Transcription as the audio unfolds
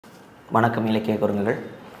வணக்கம் இலக்கிய குரங்குகள்.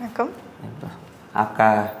 வணக்கம் அக்கா.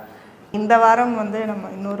 இந்த வாரம் வந்து நம்ம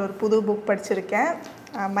இன்னொரு புது புக் படிச்சிருக்கேன்.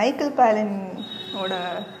 Michael பாலினோட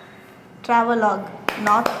travelogue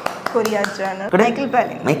north Korea journal. Michael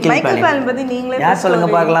பாலின் பற்றி நீங்களே யார் சொல்லுங்க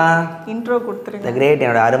பார்க்கலாம். இன்ட்ரோ கொடுத்துருங்க. த கிரேட்,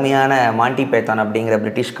 என்னோட அருமையான மாண்டி பைத்தான் அப்படிங்கிற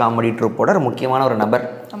பிரிட்டிஷ் காமெடி ட்ரூப்போட ஒரு முக்கியமான ஒரு நபர்.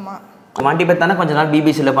 ஆமாம், மாண்டி பைத்தானை கொஞ்ச நாள்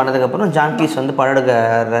பிபிசியில் பண்ணதுக்கப்புறம் ஜான் கீஸ் வந்து படகு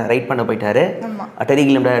ரைட் பண்ண போயிட்டாரு.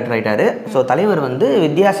 டெரிகிலம் டைரக்டர் ஆகிட்டாரு. ஸோ தலைவர் வந்து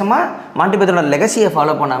வித்தியாசமாக மாண்டி பைத்தானோட லெகசியை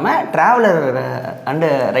ஃபாலோ பண்ணாமல் ட்ராவலர் அண்ட்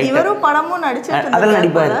ரைட்டர் இவரும் படமும் நடிச்சிட்டு அதில்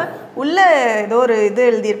நடிப்பார். உள்ள ஏதோ ஒரு இது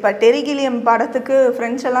எழுதியிருப்பார். டெரிகிலியம் படத்துக்கு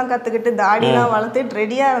ஃப்ரெண்ட்ஸ் எல்லாம் கற்றுக்கிட்டு தாடிலாம் வளர்த்துட்டு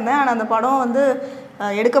ரெடியாக இருந்தேன். ஆனால் அந்த படம் வந்து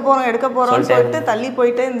எடுக்க போகிறோம்னு சொல்லிட்டு தள்ளி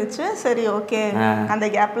போயிட்டே இருந்துச்சு. சரி, ஓகே, அந்த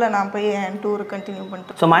கேப்பில் நான் போய் என் டூர் கண்டினியூ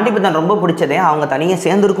பண்ணிட்டேன். ஸோ மாண்டி பைத்தான் ரொம்ப பிடிச்சதே அவங்க தனியாக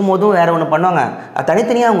சேர்ந்து இருக்கும் போதும் வேறு ஒன்று பண்ணுவாங்க,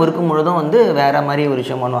 தனித்தனியாக அவங்க இருக்கும் பொழுதும் வந்து வேறு மாதிரி ஒரு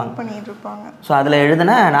விஷயம் பண்ணிட்டு இருப்பாங்க. ஸோ அதில்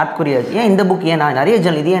எழுதின நார்த் கொரியா, ஏன் இந்த புக், ஏன் நான் நிறைய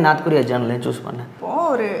ஜேர்னல், இது ஏன் நார்த் கொரியா ஜேர்னல் சூஸ் பண்ணேன்? இப்போது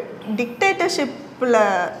ஒரு டிக்டேட்டர்ஷிப்பில்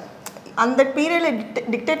அந்த பீரியடில்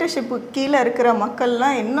டிக்டேட்டர்ஷிப்பு கீழே இருக்கிற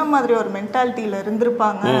மக்கள்லாம் என்ன மாதிரி ஒரு மென்டாலிட்டியில்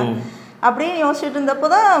இருந்திருப்பாங்க அப்படின்னு யோசிச்சுட்டு இருந்தப்போ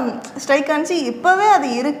தான் ஸ்ட்ரைக் ஆனிச்சு. இப்போவே அது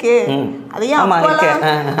இருக்கே, அதையும்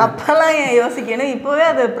அப்போல்லாம் ஏன் யோசிக்கணும், இப்போவே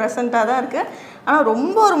அது ப்ரெசண்ட்டாக தான் இருக்குது. ஆனால்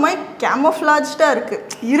ரொம்ப ஒரு மாதிரி கேமோஃப்ளாஜ்டாக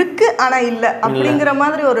இருக்குது ஆனால் இல்லை அப்படிங்கிற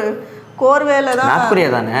மாதிரி ஒரு கோர்வேல தான். நார்த்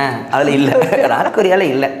கொரியா தானே, அதில் இல்லை. நார்த் கொரியாவில்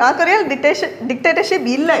இல்லை. நார்த் கொரியாவில் டிக்டேட்டர்ஷிப்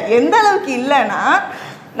இல்லை. எந்த அளவுக்கு இல்லைன்னா,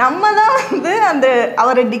 நம்ம தான் வந்து அந்த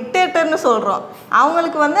அவரை டிக்டேட்டர்னு சொல்கிறோம்.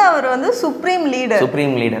 அவங்களுக்கு வந்து அவர் வந்து சுப்ரீம்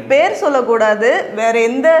லீடர். பேர் சொல்லக்கூடாது, வேற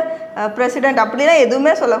எந்த பிரசிடென்ட் அப்படிலாம்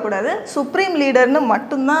எதுவுமே சொல்லக்கூடாது. சுப்ரீம் லீடர்னு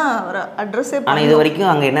மட்டும்தான் அவரை அட்ரஸே. ஆனால் இது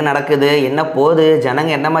வரைக்கும் அங்கே என்ன நடக்குது, என்ன போகுது,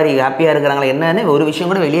 ஜனங்க என்ன மாதிரி ஹாப்பியாக இருக்கிறாங்களா என்னன்னு ஒரு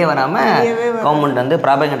விஷயம் கூட வெளியே வராமல் கவர்மெண்ட் வந்து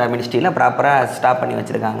ப்ராபகண்டா மினிஸ்ட்ரியில் ப்ராப்பராக ஸ்டாப் பண்ணி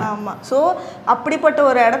வச்சுருக்காங்க. ஆமாம். ஸோ அப்படிப்பட்ட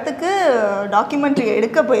ஒரு இடத்துக்கு டாக்குமெண்ட்ரி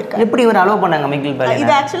எடுக்க போயிருக்காங்க. எப்படி இவர் அலோவ் பண்ணாங்க மைக்கேல் பாலின்?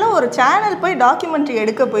 இது ஆக்சுவலாக ஒரு சேனல் போய் டாக்குமெண்ட்ரி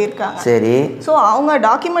எடுக்க போயிருக்காங்க. சரி. ஸோ அவங்க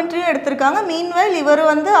டாக்குமெண்ட்ரியும் எடுத்திருக்காங்க. மீன்வைல் இவர்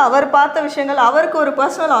வந்து அவர் பார்த்த விஷயங்கள், அவருக்கு ஒரு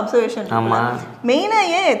பர்சனல் அப்சர்வேஷன். ஆமாம்.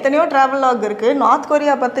 மெயினாக ஏன் எத்தனையோ ட்ராவலாக் இருக்குது, நார்த்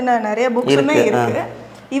கொரியா பற்றின நிறைய புக்ஸுமே இருக்குது.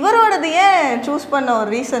 இவரோடது ஏன் சூஸ் பண்ண ஒரு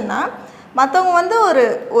ரீசன்னா, மற்றவங்க வந்து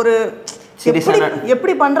ஒரு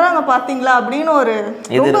எப்படி பண்றாங்க பாத்தீங்களா அப்படின்னு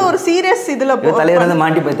ஒரு சீரியஸ் இதுல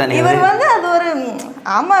இவர் வந்து அது ஒரு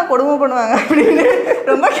ஆமா கொடுமை பண்ணுவாங்க அப்படின்னு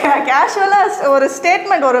ரொம்ப கேஷுவலா ஒரு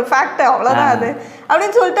ஸ்டேட்மெண்ட், ஒரு ஃபேக்ட், அவ்வளவுதான் அது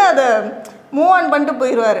அப்படின்னு சொல்லிட்டு அதை மூவ் ஆன் பண்ணிட்டு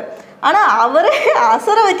போயிடுவாரு. ஆனா அவரே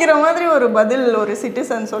அசர வைக்கிற மாதிரி ஒரு பதில் ஒரு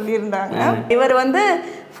சிட்டிசன் சொல்லியிருந்தாங்க. இவர் வந்து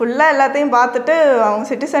ஃபுல்லா எல்லாத்தையும் பார்த்துட்டு அவங்க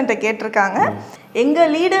சிட்டிசன்ட்ட கேட்டிருக்காங்க, எங்க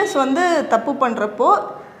லீடர்ஸ் வந்து தப்பு பண்றப்போ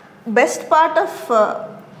best part of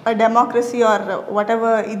democracy R what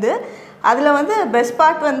ever இது, அதில் வந்து பெஸ்ட்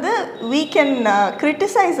பார்ட் வந்து we can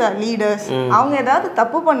criticize our leaders. அவங்க ஏதாவது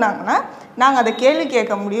தப்பு பண்ணாங்கன்னா நாங்கள் அதை கேள்வி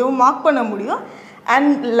கேட்க முடியும், மார்க் பண்ண முடியும்.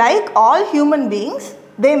 And like all human beings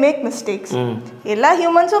they make mistakes. எல்லா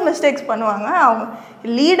ஹியூமன்ஸும் மிஸ்டேக்ஸ் பண்ணுவாங்க. அவங்க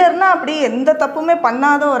லீடர்னா அப்படி எந்த தப்புமே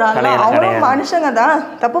பண்ணாத ஒரு ஆள், அவங்களும் மனுஷங்க தான்,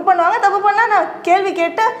 தப்பு பண்ணுவாங்க. தப்பு பண்ணால் நான் கேள்வி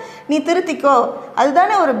கேட்டால் நீ திருத்திக்கோ,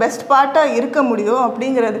 அதுதானே ஒரு பெஸ்ட் பார்ட்டாக இருக்க முடியும்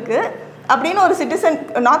அப்படிங்கிறதுக்கு அப்படின்னு ஒரு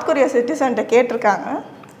நார்த் கொரியா சிட்டிசன்ட்ட கேட்டிருக்காங்க.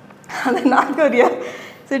 அந்த நார்த் கொரியா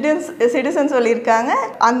சிட்டிசன் சொல்லியிருக்காங்க,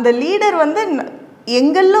 அந்த லீடர் வந்து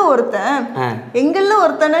எங்களில்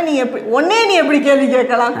ஒருத்தனை நீ எப்படி கேள்வி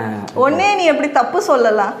கேட்கலாம், நீ எப்படி தப்பு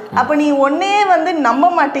சொல்லலாம், அப்போ நீ வந்து நம்ப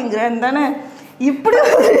மாட்டேங்கிறன்னு தானே. இப்படி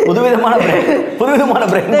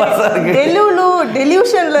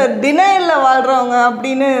டெலியூஷன்ல டினையல்ல வாழ்றவங்க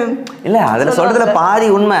அப்படின்னு இல்லை, அதில் சொல்றதுல பாதி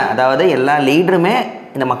உண்மை. அதாவது எல்லா லீடருமே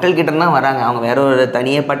இந்த மக்கள் கிட்ட தான் வராங்க, அவங்க வேற ஒரு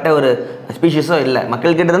தனியப்பட்ட ஒரு ஸ்பீஷஸோ இல்லை.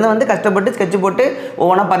 மக்கள் கிட்ட இருந்து வந்து கஷ்டப்பட்டு ஸ்கெட்ச் போட்டு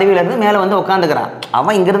ஒவ்வொன்றா பதவியில இருந்து மேலே வந்து உட்காந்துக்கிறான்.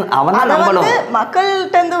 அவன் இங்கிருந்து அவன் தான் நம்மளும்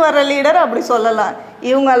மக்கள்கிட்ட இருந்து வர லீடர் அப்படி சொல்லலாம்.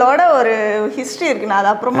 இவங்களோட ஒரு ஹிஸ்ட்ரி இருக்கு, நான்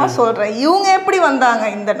அதை அப்புறமா சொல்றேன். இவங்க எப்படி வந்தாங்க,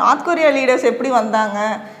 இந்த நார்த் கொரியா லீடர்ஸ் எப்படி வந்தாங்க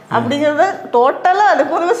அப்படிங்கிறது டோட்டலாக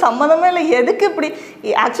அதுக்கு ஒரு சம்மந்தமே இல்லை. எதுக்கு இப்படி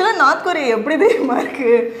ஆக்சுவலாக நார்த் கொரியா எப்படி தெரியுமா இருக்கு,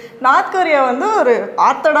 நார்த் கொரியா வந்து ஒரு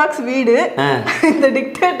ஆர்த்தடாக்ஸ் வீடு, இந்த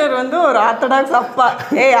டிக்டேட்டர் வந்து ஒரு ஆர்த்தடாக்ஸ் அப்பா.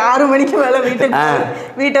 6 மணிக்கு மேலே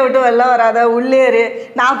வீட்டை விட்டு வெளில வராத, உள்ளேரு,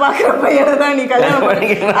 நான் பார்க்குற பையனை தான் நீ கல்யாணம்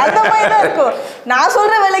பண்ணிக்கணும், அந்த மாதிரி தான் இருக்கும். நான்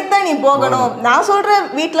சொல்கிற வேலைக்கு தான் நீ போகணும், நான் சொல்கிற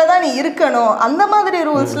வீட்டில் தான் நீ இருக்கணும், அந்த மாதிரி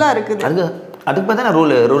ரூல்ஸ்லாம் இருக்குது. அதுக்கு பார்த்தா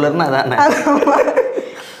ரூலர்னா அதான்.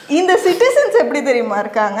 இந்த சிட்டிசன்ஸ் எப்படி தெரியுமா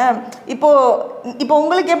இருக்காங்க, இப்போ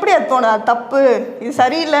உங்களுக்கு எப்படி அது தோணுது, அது தப்பு, இது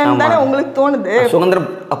சரியில்லைன்னு தானே உங்களுக்கு தோணுது, சுதந்திரம்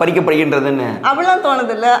பறிக்கப்படுகின்றதுன்னு அப்படிலாம்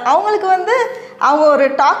தோணுது இல்லை. அவங்களுக்கு வந்து அவங்க ஒரு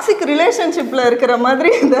டாக்ஸிக் ரிலேஷன்ஷிப்ல இருக்கிற மாதிரி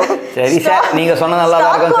இந்த சரி சார் நீங்க சொன்னது நல்லா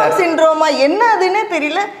இருக்கும் சார் சிண்ட்ரோமா என்ன அதுன்னே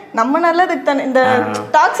தெரியல. நம்ம நல்லதுக்கு தானே இந்த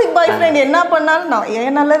டாக்ஸிக் பாய் ஃப்ரெண்ட் என்ன பண்ணாலும் நான்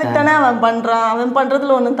ஏன் நல்லதுக்கு தானே அவன் பண்றான், அவன்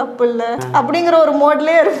பண்றதுல ஒன்றும் தப்பு இல்லை அப்படிங்கிற ஒரு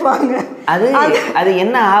மோட்லயே இருப்பாங்க. அது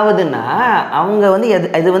என்ன ஆகுதுன்னா அவங்க வந்து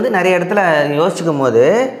இது வந்து நிறைய இடத்துல யோசிச்சுக்கும் போது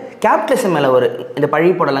கேபிட்டலிசம் மேலே ஒரு இந்த பழி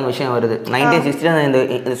போடலாம் விஷயம் வருது. 1960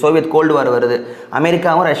 இந்த சோவியத் கோல்டு வார் வருது.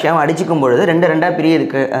 அமெரிக்காவும் ரஷ்யாவும் அடிச்சுக்கும் பொழுது ரெண்டாக பிரியுது.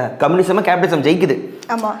 கம்யூனிசமாக கேபிட்டலிசம் ஜெயிக்குது.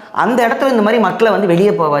 அந்த இடத்துல இந்த மாதிரி மக்களை வந்து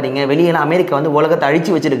வெளியே போகாதீங்க, வெளியெல்லாம் அமெரிக்கா வந்து உலகத்தை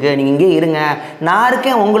அழிச்சு வச்சிருக்கு, நீங்கள் இங்கே இருங்க, நான்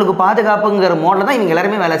இருக்கேன் உங்களுக்கு பாதுகாப்புங்கிற மோடில் தான் இவங்க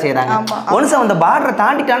எல்லாருமே வேலை செய்கிறாங்க. ஒன்ஸ் அந்த பார்டரை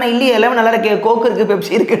தாண்டிட்டானா இல்லையே எல்லாமே நல்லா இருக்கு, கோக்கு இருக்கு,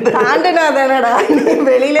 பெப்சி இருக்கு,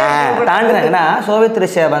 தாண்டினாங்கன்னா சோவியத்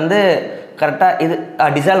ரஷ்யா வந்து கரெக்டாக இது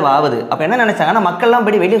டிசால்வ் ஆகுது. அப்போ என்ன நினச்சாங்கன்னா மக்கள்லாம்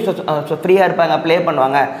படி வெளியே ஃப்ரீயாக இருப்பாங்க, ப்ளே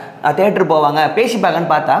பண்ணுவாங்க, தேட்டர் போவாங்க,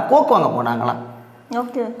 பேசிப்பாங்கன்னு பார்த்தா கோக் வாங்க போனாங்களாம்.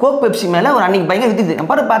 கோக் பெப்சி மேலே ஒரு அன்னைக்கு பயங்கர வித்துது.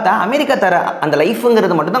 அப்புறம் பார்த்தா அமெரிக்கா தர அந்த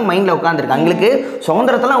லைஃபுங்கிறது மட்டும் தான் மைண்டில் உட்காந்துருக்கு. அவங்களுக்கு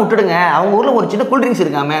சுதந்திரத்தெல்லாம் விட்டுடுங்க, அவங்க ஊரில் ஒரு சின்ன கூல்ட்ரிங்க்ஸ்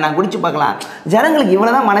இருக்காமே நான் குடிச்சு பார்க்கலாம், ஜனங்களுக்கு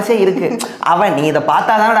இவ்வளோ தான் மனசே இருக்குது. அவன் நீ இதை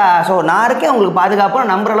பார்த்தா தானடா, ஸோ நான் இருக்கேன் உங்களுக்கு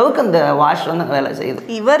பாதுகாப்பாக நம்புற அளவுக்கு அந்த வாஷ் வந்து வேலை செய்யுது.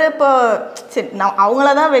 இவர் இப்போ சரி அவங்கள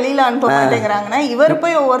தான் வெளியில் அனுப்ப மாட்டேங்கிறாங்கன்னா இவர்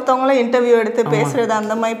போய் ஒவ்வொருத்தவங்களும் இன்டர்வியூ எடுத்து பேசுறது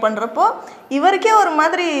அந்த மாதிரி பண்ணுறப்போ இவருக்கே ஒரு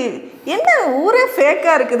மாதிரி என்ன ஊரே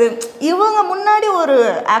ஃபேக்காக இருக்குது. இவங்க முன்னாடி ஒரு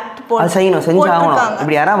ஆக்ட் செய்யணும், செஞ்சாகணும்.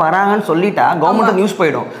 இப்படி யாராவது வராங்கன்னு சொல்லிட்டா கவர்மெண்ட் நியூஸ்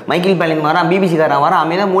போயிடும். மைக்கேல் பாலின் வரான், பிபிசிக்காரன் வரான்,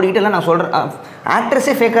 அமைதியாக மூடிக்கிட்டு இல்லை நான் சொல்கிறேன்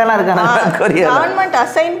ஆக்ட்ரஸே ஃபேக்காலாம் இருக்காங்க. கவர்மெண்ட்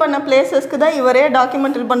அசைன் பண்ண பிளேசஸ்க்கு தான் இவரே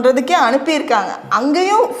டாக்குமெண்ட்ரி பண்ணுறதுக்கே அனுப்பியிருக்காங்க.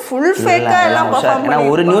 அங்கேயும் ஃபுல் ஃபேக்காக எல்லாம் ஏன்னா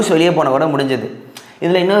ஒரு நியூஸ் வெளியே போன கூட முடிஞ்சது.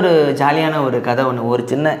 இதில் இன்னொரு ஜாலியான ஒரு கதை ஒன்று, ஒரு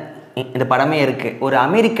சின்ன இந்த படமே இருக்குது. ஒரு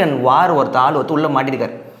அமெரிக்கன் வார் ஆள் உள்ளே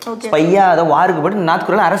மாட்டிருக்காரு, ஸ்பையா அதை வாருக்கு போட்டு நார்த்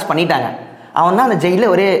கொரியாவில் அரெஸ்ட் பண்ணிட்டாங்க. அவன் தான் அந்த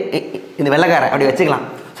ஜெயிலில் ஒரே இந்த வெள்ளைக்காரன் அப்படி வச்சுக்கலாம்.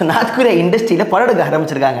 ஸோ நார்த் கொரியா இண்டஸ்ட்ரியில் படம் எடுக்க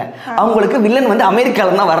ஆரம்பிச்சிருக்காங்க. அவங்களுக்கு வில்லன் வந்து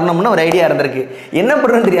அமெரிக்காவில் தான் வரணும்னு ஒரு ஐடியா இருந்திருக்கு. என்ன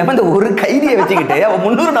பண்ணுறதுன்னு தெரியாமல் இந்த ஒரு கைதியை வச்சுக்கிட்டு அவன்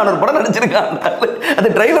 300-400 படம் நடிச்சிருக்கான். அந்த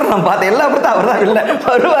டிரைவர் நான் பார்த்தேன், எல்லா படத்தையும் அவர் தான் இல்லை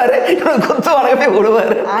வருவார், கொத்து வணக்கமே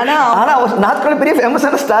விடுவார். ஆனால் அவர் நார்த் கொரியா பெரிய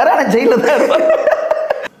ஃபேமஸான ஸ்டார், ஆனால் ஜெயிலில் தான் இருப்பார்.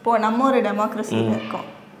 இப்போ நம்ம ஒரு டெமோக்ரஸியில் இருக்கோம்.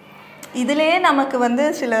 இதுலேயே நமக்கு வந்து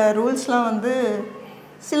சில ரூல்ஸ்லாம் வந்து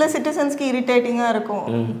சில சிட்டிசன்ஸ்க்கு இரிட்டேட்டிங்காக இருக்கும்.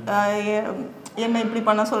 என்ன இப்படி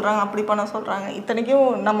பண்ண சொல்கிறாங்க, அப்படி பண்ண சொல்கிறாங்க. இத்தனைக்கும்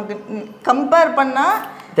நமக்கு கம்பேர் பண்ணால்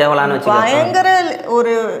தேவலான பயங்கர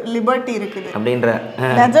ஒரு லிபர்ட்டி இருக்குது அப்படின்ற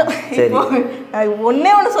நிஜம். இப்போ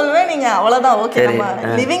ஒன்னே ஒன்று சொல்லுவேன், நீங்கள் அவ்வளோதான் ஓகே நம்ம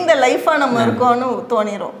லிவிங் த லைஃபாக நம்ம இருக்கோன்னு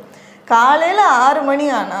தோணிடும். காலையில் 6 மணி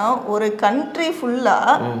ஆனால் ஒரு கண்ட்ரி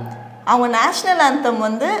ஃபுல்லாக அவங்க நேஷ்னல் ஆந்தம்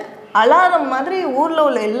வந்து அலாரம் மாதிரி ஊரில்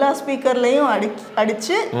உள்ள எல்லா ஸ்பீக்கர்லேயும்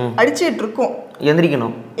அடிச்சுட்டு இருக்கும்.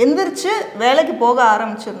 எந்திரிச்சு வேலைக்கு போக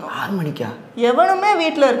ஆரம்பிச்சிடணும். 6 மணிக்கா? எவனுமே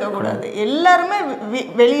வீட்டில் இருக்கக்கூடாது, எல்லாருமே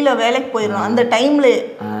வெளியில் வேலைக்கு போயிடணும் அந்த டைம்லேயே.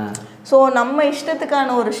 ஸோ நம்ம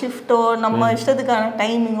இஷ்டத்துக்கான ஒரு ஷிஃப்ட்டோ நம்ம இஷ்டத்துக்கான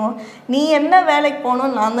டைமிங்கோ, நீ என்ன வேலைக்கு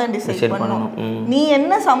போகணும்னு நான் தான் டிசைட் பண்ணணும், நீ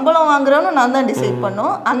என்ன சம்பளம் வாங்குறன்னு நான் தான் டிசைட்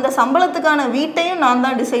பண்ணணும், அந்த சம்பளத்துக்கான வீட்டையும் நான்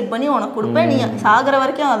தான் டிசைட் பண்ணி உனக்கு கொடுப்பேன், நீ சாகிற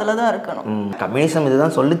வரைக்கும் அதில் தான் இருக்கணும். கம்யூனிசம்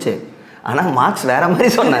இதுதான் சொல்லுச்சு. ஆனால் மார்க்ஸ் வேற மாதிரி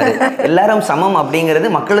சொன்னார். எல்லாரும் சமம் அப்படிங்கிறது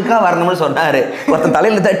மக்களுக்காக வரணும்னு சொன்னார், ஒருத்தன்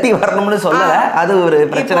தலையில் தட்டி வரணும்னு சொல்லலை. அது ஒரு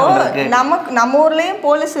பிரச்சனை இருக்கு. நம்ம ஊர்லேயும்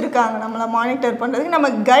போலீஸ் இருக்காங்க நம்மளை மானிட்டர் பண்ணுறதுக்கு,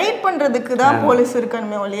 நம்ம கைட் பண்ணுறதுக்கு தான் போலீஸ்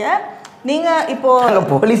இருக்கணுமே ஒழிய நீங்கள் இப்போ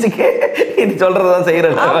போலீஸுக்கு இது சொல்கிறதான்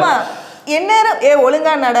செய்கிறேன். ஆமாம், எந்நேரம்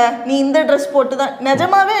ஒழுங்கா நட, நீ இந்த ட்ரெஸ் போட்டு தான்,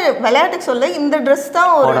 நிஜமாவே விளையாட்டுக்கு சொல்ல இந்த ட்ரெஸ்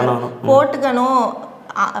தான் ஒரு போட்டுக்கணும்.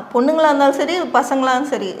 பொண்ணுங்களா இருந்தாலும் சரி பசங்களா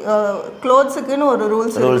சரி, க்ளோத்ஸுக்குன்னு ஒரு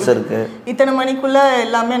ரூல்ஸ் இருக்கு. இத்தனை மணிக்குள்ள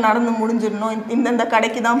எல்லாமே நடந்து முடிஞ்சிடணும், இந்தந்த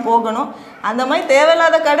கடைக்கு தான் போகணும். அந்த மாதிரி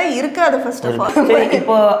தேவையில்லாத கடை இருக்காது. ஃபர்ஸ்ட் ஆஃப் ஆல்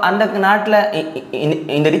இப்போ அந்த நாட்டில்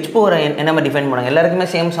இந்த ரிச் போரை என்ன மாதிரி டிஃபைன் பண்ணுவாங்க? எல்லாருக்குமே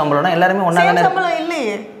சேம் சம்பளம்னா எல்லாருமே ஒன்றா தானே? சம்பளம்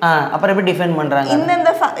இல்லையே, அப்புறம் எப்படி டிஃபைன் பண்ணுறாங்க?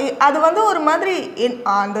 இந்த அது வந்து ஒரு மாதிரி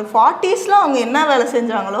அந்த 40ஸ்ல அவங்க என்ன வேலை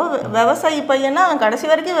செஞ்சாங்களோ, விவசாயி பையனா அவன் கடைசி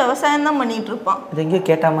வரைக்கும் விவசாயம் தான் பண்ணிட்டு இருப்பான். இது எங்கேயோ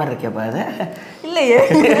கேட்ட மாதிரி இருக்கேப்பா. அது இல்லையே,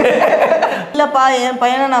 இல்லப்பா என்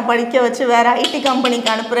பையனை நான் படிக்க வச்சு வேற ஐடி கம்பெனிக்கு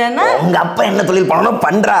அனுப்புறேன்னா உங்க அப்பா என்ன தொழில் பண்ணணும்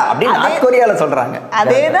பண்றா அப்படின்னு நார்த் கொரியால சொல்றாங்க.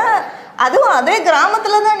 அதேதான், அதுவும் அதே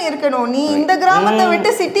கிராமத்துல தான் நீ இருக்கணும். நீ இந்த கிராமத்தை விட்டு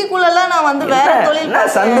சிட்டிக்குள்ளலாம் நான் வந்து வேற தொழில்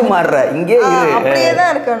சந்து மாறுற இங்கே அப்படியே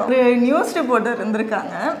தான் இருக்கணும். ஒரு நியூஸ் ரிப்போர்ட்டர்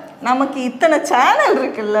இருந்திருக்காங்க, நமக்கு இத்தனை சேனல்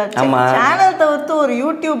இருக்குல்ல, சேனல் தவிர்த்து ஒரு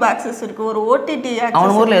யூடியூப் ஆக்சஸ் இருக்கு, ஒரு ஓடிடி ஆக்சஸ்,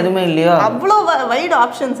 அவன் ஊர்ல எதுவுமே இல்லையோ, அவ்வளோ வைட்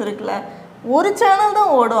ஆப்ஷன்ஸ் இருக்குல்ல, ஒரு சேனல்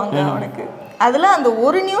தான் ஓடுவாங்க அவனுக்கு. அதுல அந்த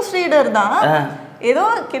ஒரு நியூஸ் ரீடர் தான் ஏதோ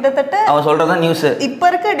கிட்டத்தட்ட அவன் சொல்றதா நியூஸ். இப்ப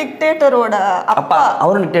இருக்க டிக்டேட்டரோட அப்பா,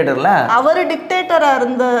 அவரு டிக்டேட்டர்ல, அவரு டிக்டேட்டரா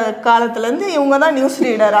இருந்த காலத்துல இருந்து இவங்க தான் நியூஸ்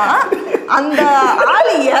ரீடரா. அந்த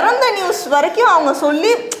ஆள் இறந்த நியூஸ் வரைக்கும் அவங்க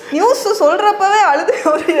சொல்லி நியூஸ் சொல்றப்பவே அழுது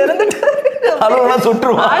அவர் இறந்துட்டாரு,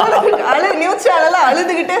 நியூஸ் சேனல்ல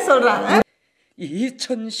அழுதுகிட்டே சொல்றாங்க.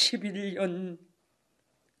 2011년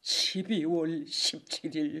 12월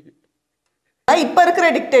 17일 இப்ப இருக்கிற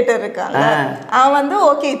டிக்டேட்டர் இருக்காங்க அவன் வந்து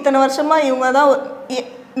ஓகே இத்தனை வருஷமா இவங்க தான்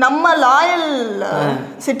நம்ம லாயல்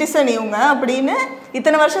சிட்டிசன் இவங்க அப்படின்னு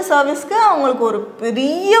இத்தனை வருஷம் சர்வீஸ்க்கு அவங்களுக்கு ஒரு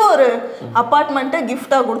பெரிய ஒரு அப்பார்ட்மெண்ட்டை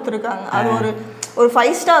கிஃப்டாக கொடுத்துருக்காங்க. அது ஒரு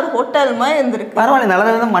 5 ஸ்டார் ஹோட்டல் மாதிரி இருந்திருக்கு. பரவாயில்ல,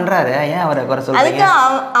 நல்லதாக தான் பண்ணுறாரு. ஏன் அவரை குறை சொல்றீங்க? அதுக்கு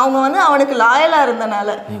அவங்க வந்து அவனுக்கு லாயலாக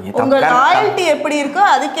இருந்தனால உங்க லாயல்ட்டி எப்படி இருக்கோ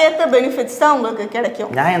அதுக்கேற்ற பெனிஃபிட்ஸ் தான் உங்களுக்கு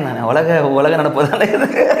கிடைக்கும். நியாயம் தானே, உலக நடப்பு தானே.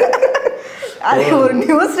 அது ஒரு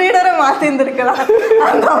நியூஸ் ரீடரை மாற்றிருந்துருக்கலாம்.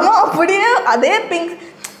 அந்த அம்மா அப்படியே அதே பிங்க்,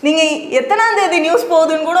 நீங்க எத்தனாம் தேதி நியூஸ்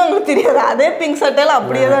போகுதுன்னு கூட உங்களுக்கு தெரியாது, அதே பிங்க் சட்டையில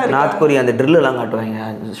அப்படியே தான் இருக்கு. நார்த் கொரியா அந்த ட்ரில்லாம் காட்டுவாங்க,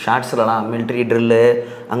 ஷார்ட்ஸ்லாம் மிலிட்ரி ட்ரில்லு.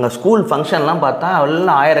 அங்கே ஸ்கூல் ஃபங்க்ஷன்லாம் பார்த்தா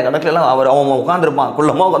எல்லாம் 1000 கணக்கிலலாம் அவன் உட்காந்துருப்பான்,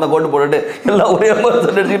 குள்ளமாக உட்காந்து கோட்டு போட்டுட்டு எல்லாம் ஒரே மாதிரி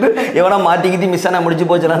சொல்லிட்டு எவனா மாற்றிக்கிட்டு மிஸ் ஆனால் முடிச்சு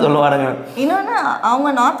போச்சுலாம் சொல்லுவானுங்க. இன்னொன்று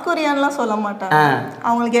அவங்க நார்த் கொரியான்லாம் சொல்ல மாட்டாங்க.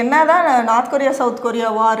 அவங்களுக்கு என்னதான் நார்த் கொரியா சவுத் கொரியா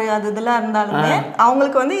வார் அது இதெல்லாம் இருந்தாலுமே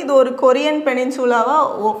அவங்களுக்கு வந்து இது ஒரு கொரியன் பெனின்சுலாவா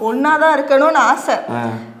ஒன்னா தான் இருக்கணும்னு ஆசை.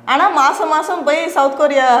 ஆனால் மாதம் போய் சவுத்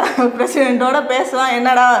கொரியா பிரசிடென்ட்டோட பேசுவான்,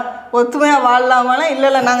 என்னடா ஒத்துமையாக வாழலாமானா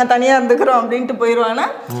இல்லை நாங்கள் தனியாக இருந்துக்கிறோம் அப்படின்ட்டு போயிடுவானா,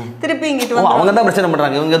 திருப்பி இங்கிட்டு வந்து அவங்க தான் பிரச்சனை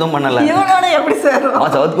பண்ணுறாங்க, இவங்க எதுவும் பண்ணல. இவனோட எப்படி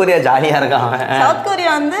சேருவான்? சவுத் கொரியா ஜாலியாக இருக்காங்க. சவுத்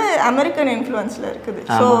கொரியா வந்து அமெரிக்கன் இன்ஃப்ளூயன்ஸில் இருக்குது,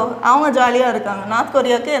 ஸோ அவங்க ஜாலியாக இருக்காங்க. நார்த்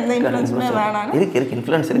கொரியாவுக்கு எந்த இன்ஃப்ளூயன்ஸுமே வேணாம். இருக்கு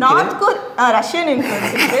இன்ஃப்ளூயன்ஸ் இருக்கு. நார்த் கொரியா ரஷ்யன்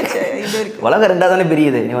இன்ஃப்ளூயன்ஸ் இருக்கு, இது இருக்கு. உலகம் ரெண்டாக தானே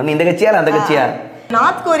பிரியுது, நீ வந்து இந்த கட்சியா அந்த கட்சியா?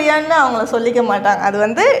 நார்த் கொரியான்னு அவங்கள சொல்லிக்க மாட்டாங்க, அது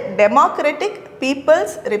வந்து democratic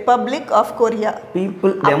peoples republic of Korea.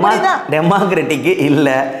 Democratic இல்ல,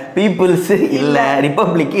 பீப்புள்ஸ் இல்ல,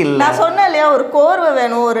 ரிப்பப்ளிக் இல்ல. நான் சொன்னேன் இல்லையா, ஒரு கோர்வை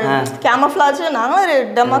வேணும், ஒரு கேமஃப்ளாஜ். நாங்களும் ஒரு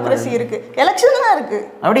டெமோக்ரஸி இருக்கு, எலெக்ஷன் தான் இருக்கு.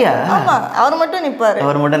 அப்படியா? ஆமா, அவர் மட்டும்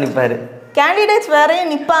நிப்பாரு. கேண்டிடேட்ஸ்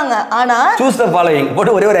வேறையும் நிப்பாங்க, ஆனா சூஸ் தி ஃபாலோயிங்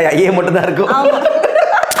போட்டு ஒரே ஒரு ஐஏ மட்டும் தான் இருக்கும்.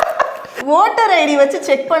 ஓட்டர் ஐடி வச்சு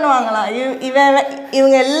செக் பண்ணுவாங்களா,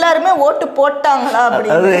 இவங்க எல்லாருமே ஓட்டு போட்டாங்களா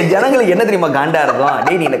அப்படின்னு. அது ஜனங்களுக்கு என்ன தெரியுமா காண்டா இருக்கும்,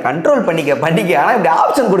 டேய் நீ கண்ட்ரோல் பண்ணிக்க ஆனா இப்படி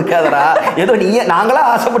ஆப்ஷன் கொடுக்காதடா, ஏதோ நீ நாங்களா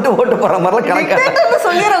ஆசைப்பட்டு ஓட்டு போற மாதிரிலாம் கணக்கு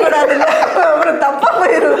சொல்லிடக்கூடாது, அப்புறம் தப்பா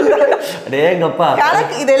போயிருவாங்க. டேங்கப்பா,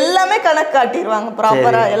 கணக்கு இது எல்லாமே கணக்கு காட்டிடுவாங்க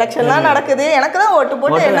ப்ராப்பரா. எலெக்ஷன்லாம் நடக்குது, எனக்கு தான் ஓட்டு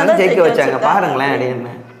போட்டு என்ன ஜெயிக்க வச்சாங்க பாருங்களேன்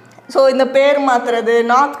அப்படின்னு. ஸோ இந்த பேர் மாத்துறது,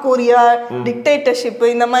 நார்த் கொரியா டிக்டேட்டர்ஷிப்,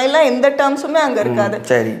 இந்த மாதிரிலாம் எந்த டேர்ம்ஸுமே அங்கே இருக்காது.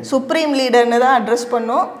 சுப்ரீம் லீடர்னு தான் அட்ரஸ்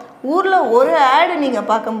பண்ணும். ஊரில் ஒரு ஆடு நீங்கள்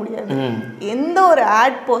பார்க்க முடியாது, எந்த ஒரு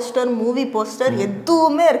ஆட் போஸ்டர் மூவி போஸ்டர்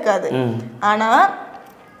எதுவுமே இருக்காது. ஆனால்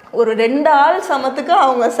ஒரு 2 ஆள் சமத்துக்கு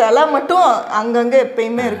அவங்க சிலை மட்டும் அங்கங்கே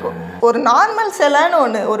எப்பயுமே இருக்கும். ஒரு நார்மல்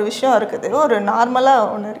சிலைன்னு ஒரு விஷயம் இருக்குது, ஒரு நார்மலாக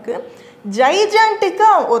ஒன்று இருக்குது.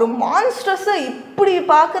 ஜைஜான்டிக்காக ஒரு மான்ஸ்டர்ஸை இப்படி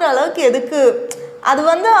பார்க்குற அளவுக்கு எதுக்கு? அது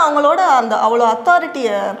வந்து அவங்களோட அந்த அவ்வளோ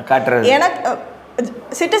அத்தாரிட்டியை எனக்கு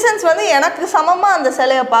சிட்டிசன்ஸ் வந்து எனக்கு சமமாக அந்த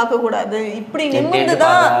சிலையை பார்க்கக்கூடாது, இப்படி நிமிர்ந்து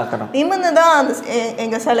தான் அந்த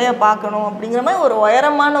எங்கள் சிலையை பார்க்கணும் அப்படிங்கிற மாதிரி ஒரு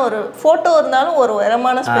உயரமான ஒரு ஃபோட்டோ இருந்தாலும் ஒரு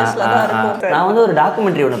உயரமான ஸ்பேஸில் தான் இருக்கும். நான் வந்து ஒரு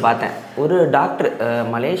டாக்குமெண்ட்ரி ஒன்று பார்த்தேன். ஒரு டாக்டர்,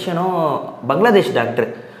 மலேசியனும் பங்களாதேஷ் டாக்டர்,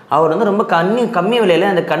 அவர் வந்து ரொம்ப கம்மி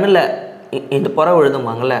விலையில் அந்த கண்ணில் இந்த புற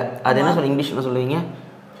விழுதுமாங்கள்ல, அது என்ன இங்கிலீஷ் என்ன சொல்லுவீங்க,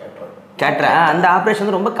 கேட்ரா, அந்த ஆப்ரேஷன்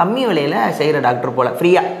வந்து ரொம்ப கம்மி விலையில் செய்கிற டாக்டர் போல்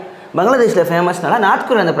ஃப்ரீயாக. பங்களாதேஷில் ஃபேமஸ்னால நார்த்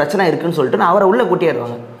கொரியா அந்த பிரச்சனை இருக்குன்னு சொல்லிட்டு நான் அவரை உள்ளே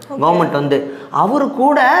கூட்டிடுவாங்க கவர்மெண்ட் வந்து. அவரு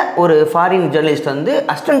கூட ஒரு ஃபாரின் ஜேர்னலிஸ்ட் வந்து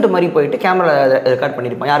அசிஸ்டன்ட் மாதிரி போயிட்டு கேமரா ரெக்கார்ட்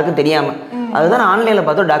பண்ணியிருப்பான், யாருக்கும் தெரியாமல். அதுதான் ஆன்லைனில்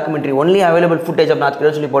பார்த்தோம் documentary, only available footage of north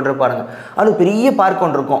Korea சொல்லி போட்டிருப்பாருங்க. அது பெரிய பார்க்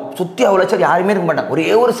ஒன்று இருக்கும், சுற்றி அவ்வளோ சரி யாருமே இருக்க மாட்டாங்க, ஒரே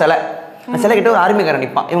ஒரு சிலை. சிலை கிட்ட ஒரு ஆர்மிக்காரன்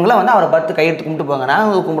நிற்பான். இவங்களாம் வந்து அவரை பார்த்து கையெடுத்து கும்பிட்டு போவாங்க,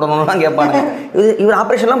 நான் கும்பிடணும்லாம் கேட்பாங்க. இவர்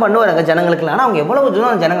ஆப்ரேஷன்லாம் பண்ணுவாருங்க ஜனங்களுக்குலாம். ஆனால் அவங்க எவ்வளோ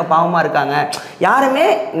தூரம் ஜனங்க பாவமாக இருக்காங்க. யாருமே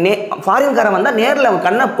ஃபாரின்காரன் வந்தால் நேரில் அவங்க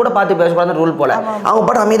கண்ணை கூட பார்த்து பேசக்கூடாதுன்னு ரூல் போல், அவங்க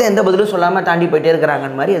பாட்டு அமைதியாக எந்த பதிலும் சொல்லாமல் தாண்டி போயிட்டே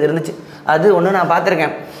இருக்கிறாங்கன்னு மாதிரி அது இருந்துச்சு. அது ஒன்று நான்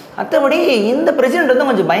பார்த்துருக்கேன். மற்றபடி இந்த பிரசிடென்ட் வந்து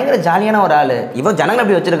கொஞ்சம் பயங்கர ஜாலியான ஒரு ஆள். இவன் ஜனங்களை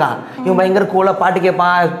அப்படி வச்சிருக்கான், இவன் பயங்கர கூலாக பாட்டு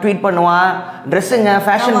கேட்பான், ட்வீட் பண்ணுவான், ட்ரெஸ்ஸுங்க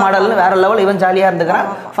ஃபேஷன் மாடல்னு வேற லெவல் இவன் ஜாலியாக இருந்துக்கிறான்.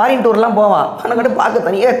 ஃபாரின் டூர்லாம் போவான், ஆனால் கூட பார்க்க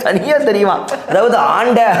தனியாக தெரியுவான். அதாவது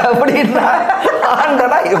ஆண்ட அப்படின்னா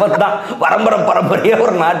ஆண்டனா இவன் தான் பரம்பரையாக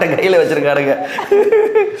ஒரு நாட்டை கையில் வச்சிருக்காருங்க.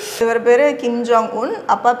 இவர் பேர் கிம் ஜாங் உன்,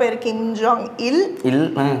 அப்பா பேர் கிம் ஜாங் இல்,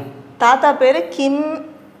 தாத்தா பேர் கிம்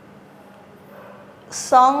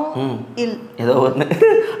சாங் இல் ஏதோ ஒன்று.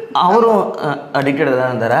 அவரும் அடிக்டட்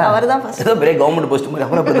தான் இருந்தாரா? அவர் தான் ஃபர்ஸ்ட் ஏதோ பெரிய கவர்மெண்ட் போஸ்ட் மாதிரி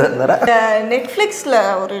அவரும் அப்படி தான் இருந்தாரா? நெட்ஃப்ளிக்ஸில்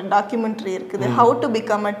ஒரு டாக்குமெண்ட்ரி இருக்குது, how to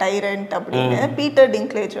become a tyrant அப்படின்னு. பீட்டர்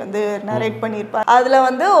டிங்க்லேஜ் வந்து நரேட் பண்ணியிருப்பார். அதில்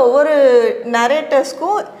வந்து ஒவ்வொரு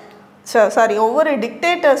நரேட்டர்ஸ்க்கும் ஒவ்வொரு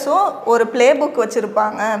டிக்டேட்டர்ஸும் ஒரு பிளே புக்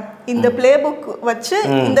வச்சுருப்பாங்க. இந்த பிளே புக் வச்சு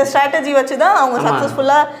இந்த ஸ்ட்ராட்டஜி வச்சு தான் அவங்க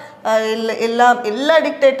சக்ஸஸ்ஃபுல்லாக எல்லா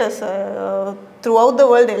dictators through out the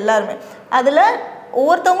world எல்லாருமே. அதில்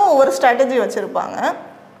ஒவ்வொருத்தவங்க ஒவ்வொரு ஸ்ட்ராட்டஜி வச்சுருப்பாங்க.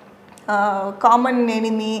 காமன்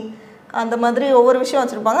எனிமி, அந்த மாதிரி ஒவ்வொரு விஷயம்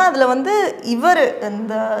வச்சுருப்பாங்க. அதில் வந்து இவர்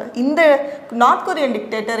இந்த நார்த் கொரியன்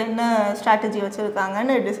டிக்டேட்டர் என்ன ஸ்ட்ராட்டஜி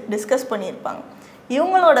வச்சுருக்காங்கன்னு டிஸ்கஸ் பண்ணியிருப்பாங்க.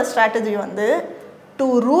 இவங்களோட ஸ்ட்ராட்டஜி வந்து டு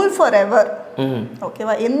ரூல் ஃபார் எவர்.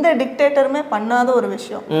 ஓகேவா? எந்த டிக்டேட்டருமே பண்ணாத ஒரு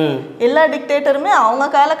விஷயம். எல்லா டிக்டேட்டருமே அவங்க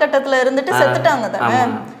காலகட்டத்தில் இருந்துட்டு செத்துட்டாங்க தானே.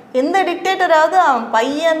 எந்த டிக்டேட்டராவது அவன்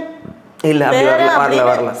பையன்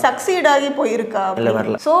சக்சீட் ஆகி போயிருக்கா?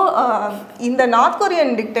 ஸோ இந்த நார்த்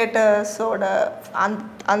கொரியன் டிக்டேட்டர்ஸோட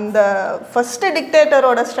அந்த first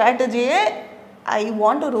டிக்டேட்டரோட ஸ்ட்ராட்டஜியே I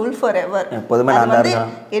want to rule for ever. வந்து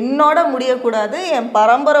என்னோட முடியக்கூடாது, என்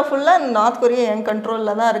பரம்பரை ஃபுல்லாக நார்த் கொரியா என்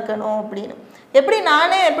கண்ட்ரோலில் தான் இருக்கணும் அப்படின்னு. எப்படி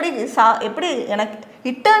நானே எப்படி எனக்கு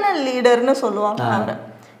இட்டர்னல் லீடர்னு சொல்லுவாங்க அவரை.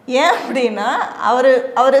 ஏன் அப்படின்னா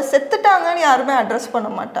அவர் செத்துட்டாங்கன்னு யாருமே அட்ரஸ்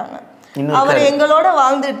பண்ண மாட்டாங்க. அவர் எங்களோட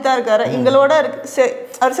வாழ்ந்துட்டு தான் இருக்காரு, எங்களோட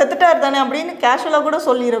அவர் செத்துட்டார் தானே அப்படின்னு கேஷுவலாக கூட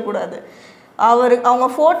சொல்லிடக்கூடாது. அவங்க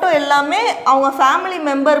ஃபோட்டோ எல்லாமே அவங்க ஃபேமிலி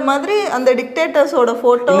மெம்பர் மாதிரி அந்த டிக்டேட்டர்ஸோட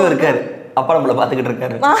ஃபோட்டோ இருக்காரு. அப்பா நம்மளை பார்த்துக்கிட்டு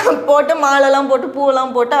இருக்காரு. போட்டு மாலெல்லாம் போட்டு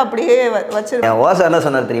பூவெல்லாம் போட்டு அப்படியே வச்சிருக்கேன். ஓசோ என்ன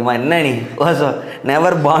சொன்னார் தெரியுமா? என்ன நீ Osho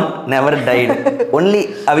never born never tight only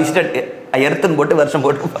அவிஸ்டட் எர்த்துன்னு போட்டு வருஷம்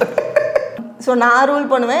போட்டு. ஸோ நான் ரூல்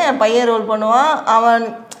பண்ணுவேன், என் பையன் ரூல் பண்ணுவான், அவன்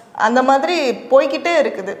அந்த மாதிரி போய்கிட்டே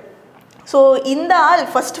இருக்குது. ஸோ இந்த ஆள்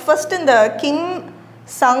ஃபஸ்ட்டு இந்த கிம்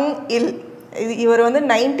சங் இல் இவர் வந்து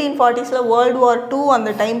 1940s World War II அந்த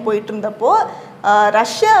டைம் போயிட்டு இருந்தப்போ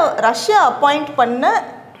ரஷ்யா அப்பாயிண்ட் பண்ண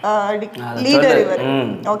லீடர் இவர்.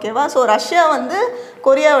 ஓகேவா? ஸோ ரஷ்யா வந்து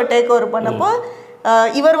கொரியாவை டேக் ஓவர் பண்ணப்போ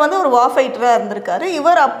இவர் வந்து ஒரு வார் ஃபைட்டராக இருந்திருக்காரு.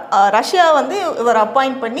 ரஷ்யா வந்து இவர்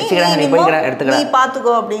அப்பாயிண்ட் பண்ணி நீ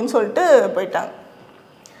பார்த்துக்கோ அப்படின்னு சொல்லிட்டு போயிட்டாங்க.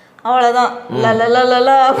 அவ்வளோதான்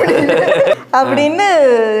லலலலலா அப்படின்னு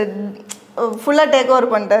ஃபுல்லாக டேக்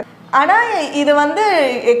ஓவர் பண்ணிட்டார். ஆனால் இது வந்து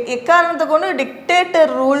எக்காரணத்தை கொண்டு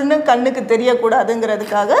டிக்டேட்டர் ரூல்னு கண்ணுக்கு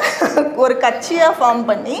தெரியக்கூடாதுங்கிறதுக்காக ஒரு கட்சியாக ஃபார்ம்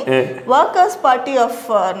பண்ணி workers party of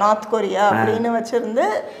north Korea அப்படின்னு வச்சுருந்து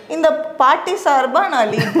இந்த பார்ட்டி சார்பாக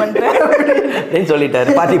நான் லீட் பண்ணுறேன் அப்படின்னு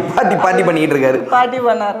சொல்லிட்டாரு. பார்ட்டி பண்ணிட்டு இருக்காரு, பார்ட்டி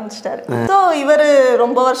பண்ண ஆரம்பிச்சிட்டாரு. ஸோ இவர்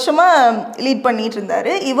ரொம்ப வருஷமாக லீட் பண்ணிட்டு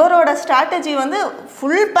இருந்தார். இவரோட ஸ்ட்ராட்டஜி வந்து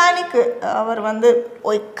ஃபுல் பேனிக்கு. அவர் வந்து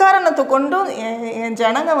எக்காரணத்தை கொண்டும் என்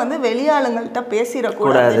ஜனங்க வந்து வெளியாளுங்கள்ட்ட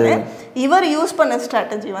பேசிடக்கூடாதுன்னு இவர் யூஸ் பண்ண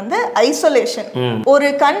ஸ்ட்ராட்டஜி வந்து ஐசோலேஷன். ஒரு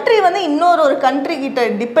கண்ட்ரி வந்து இன்னொரு கண்ட்ரி கிட்ட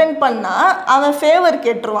டிபெண்ட் பண்ணா அவன் ஃபேவர்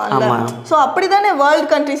கேட்டுருவான்ல. ஸோ அப்படிதானே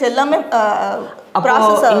வேர்ல்ட் கண்ட்ரிஸ் எல்லாமே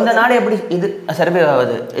இந்த நாடு எப்படி இது சர்வே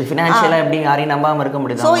ஆகுது, ஃபினான்ஷியலா எப்படி யாரையும் நம்பாம இருக்க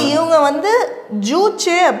முடியுது. ஸோ இவங்க வந்து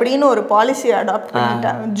ஜூச்சே அப்படின்னு ஒரு பாலிசி அடாப்ட்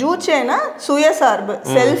பண்ணிட்டாங்க. ஜூச்சேனா சுயசார்பு,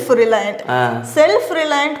 செல்ஃப்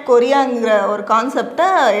ரிலையண்ட் கொரியாங்கிற ஒரு கான்செப்டை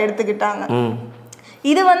எடுத்துக்கிட்டாங்க.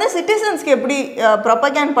 இது வந்து சிட்டிசன்ஸ்க்கு எப்படி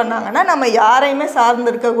ப்ரொபகேண்ட் பண்ணாங்கன்னா, நம்ம யாரையுமே சார்ந்து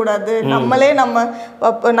இருக்கக்கூடாது,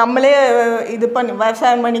 நம்மளே இது பண்ணி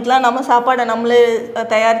விவசாயம் பண்ணிக்கலாம், நம்ம சாப்பாடை நம்மளே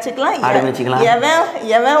தயாரிச்சுக்கலாம்,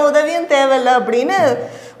 எவன் உதவியும் தேவையில்லை அப்படின்னு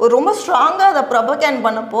ஒரு ரொம்ப ஸ்ட்ராங்காக அதை ப்ரொபகேண்ட்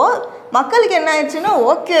பண்ணப்போ மக்களுக்கு என்ன ஆயிடுச்சுன்னா,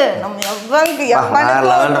 ஓகே நம்ம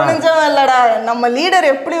எவனுக்கும் இல்லடா, நம்ம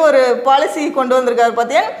லீடர் எப்படி ஒரு பாலிசி கொண்டு வந்திருக்காரு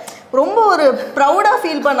பார்த்தியா, ரொம்ப ஒரு ப்ரௌடாக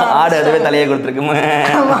ஃபீல் பண்ண தலையை கொடுத்துருக்கு.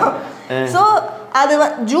 ஸோ அது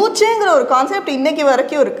ஜூச்சேங்கிற ஒரு கான்செப்ட் இன்னைக்கு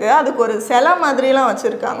வரைக்கும் இருக்கு. அதுக்கு ஒரு சிலை மாதிரிலாம்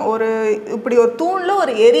வச்சிருக்காங்க, இப்படி ஒரு தூண்ல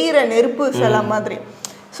ஒரு எரியிற நெருப்பு சிலை மாதிரி.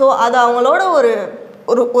 ஸோ அது அவங்களோட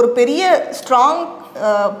ஒரு பெரிய ஸ்ட்ராங்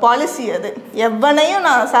பாலிசி. அது எவனையும்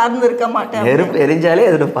நான் சார்ந்து இருக்க மாட்டேன், நெருப்பு எரிஞ்சாலே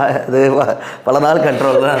அது பல நாள்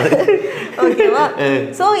கண்ட்ரோல் தான். ஓகேவா?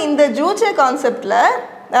 ஸோ இந்த ஜூச்சே கான்செப்ட்ல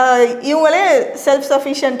இவங்களே செல்ஃப்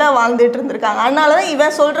சஃபிஷியண்ட்டாக வாழ்ந்துட்டு இருந்திருக்காங்க. அதனால தான்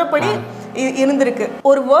இவன் சொல்கிறபடி இருந்திருக்கு.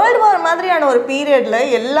 ஒரு வேர்ல்டு வார் மாதிரியான ஒரு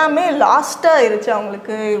பீரியடில் எல்லாமே லாஸ்ட்டாக ஆயிடுச்சு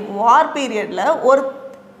அவங்களுக்கு. வார் பீரியடில் ஒரு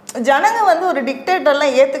ஜனங்க வந்து ஒரு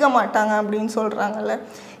டிக்டேட்டர்லாம் ஏற்றுக்க மாட்டாங்க அப்படின்னு சொல்கிறாங்கல்ல.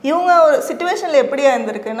 இவங்க ஒரு சிச்சுவேஷனில் எப்படியா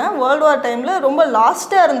இருந்திருக்குன்னா, வேர்ல்டு வார் டைமில் ரொம்ப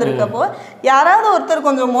லாஸ்ட்டாக இருந்திருக்கப்போ யாராவது ஒருத்தர்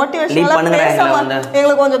கொஞ்சம் மோட்டிவேஷனலாக பேசாம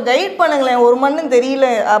எங்களுக்கு கொஞ்சம் கைட் பண்ணுங்களேன், ஒரு மண்ணும் தெரியல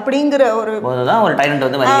அப்படிங்கிற ஒரு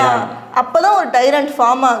அப்போதான் ஒரு டைரண்ட்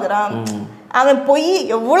ஃபார்ம் ஆகுறான். அவன்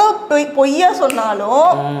எவ்வளோ பொய்யா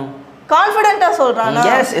சொன்னாலும் கான்ஃபிடென்ட்டா சொல்றான்.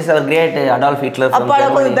 S is our great Adolf Hitler. அப்பாடா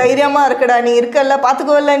கொஞ்சம் தைரியமா இருக்கடா, நீ இருக்கல்ல,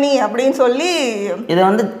 பாத்துக்கோல்ல நீ அப்படின்னு சொல்லி. இதை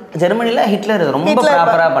வந்து ஜெர்மனில ஹிட்லர் ரொம்ப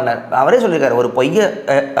ப்ராப்பரா பண்ணார். அவரே சொல்லியிருக்காரு, ஒரு பொய்யை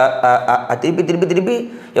திருப்பி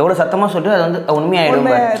எவ்வளோ சத்தமாக சொல்லிட்டு அது வந்து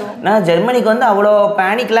உண்மையாயிடும். நான் ஜெர்மனிக்கு வந்து அவ்வளோ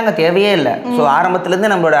பேனிக்லாம் அங்கே தேவையே இல்லை. ஸோ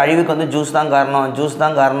ஆரம்பத்துலேருந்து நம்மளோட அழிவுக்கு வந்து ஜூஸ் தான்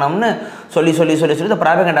காரணம்னு சொல்லி இந்த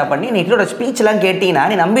ப்ராபகண்டா பண்ணி ஹிட்லரோட ஸ்பீச்லாம் கேட்டிங்கன்னா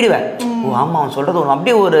நீ நம்பிடுவேன். ஓ ஆமாம், அவன் சொல்கிறது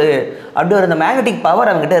அப்படி ஒரு அந்த மேக்னெட்டிக் பவர்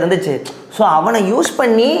அவங்ககிட்ட இருந்துச்சு. ஸோ அவனை யூஸ்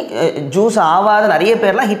பண்ணி ஜூஸ் ஆகாத நிறைய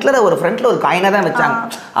பேர்லாம் ஹிட்லரை ஒரு ஃப்ரண்ட்டில் ஒரு காயினாக தான் வச்சாங்க.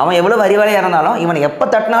 அவன் எவ்வளோ வரிவாளையாக இருந்தாலும் இவனை எப்போ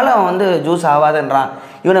தட்டினாலும் அவன் வந்து ஜூஸ் ஆகாதுன்றான்.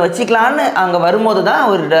 இவனை வச்சுக்கலான்னு அங்கே வரும்போது தான்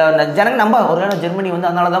ஒரு ஜனங்க நம்ப ஒரு வேளை ஜெர்மனி வந்து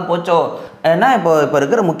அதனால தான் போச்சோ. ஏன்னா இப்போ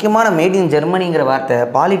இருக்கிற முக்கியமான மேட் இன் ஜெர்மனிங்கிற வார்த்தை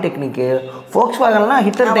பாலிடெக்னிக்கு ஃபோக்ஸ்வாகன்லாம்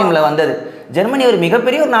ஹிட்லர் டைமில் வந்தது. ஜெர்மனி ஒரு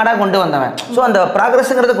மிகப்பெரிய ஒரு நாடாக கொண்டு வந்தவன். ஸோ அந்த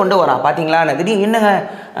ப்ராக்ரஸுங்கிறத கொண்டு வரான். பார்த்தீங்களா திடீர்னு என்னங்க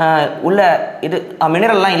உள்ள இது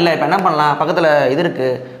மினரல்லாம் இல்லை, இப்போ என்ன பண்ணலாம், பக்கத்தில் இது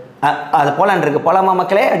இருக்குது, அது போலான் இருக்குது, போலாமா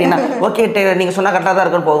மக்களே அப்படின்னா ஓகே நீங்கள் சொன்னால் கரெக்டாக தான்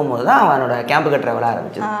இருக்குன்னு போகும்போது தான் அவனோட கேம்பு கட்டுற விட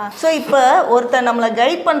ஆரம்பிச்சு. ஸோ இப்போ ஒருத்தர் நம்மளை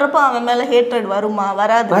கைட் பண்ணுறப்போ அவன் மேலே ஹேட்ரட் வருமா?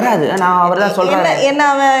 வராது. நான் அவர் தான் சொல்கிறேன். என்ன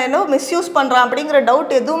அவன் ஏதோ மிஸ்யூஸ் பண்ணுறான் அப்படிங்கிற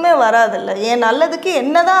டவுட் எதுவுமே வராது. இல்லை என் நல்லதுக்கு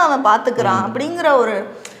என்னதான் அவன் பார்த்துக்கிறான் அப்படிங்கிற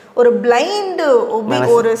ஒரு பிளைண்ட்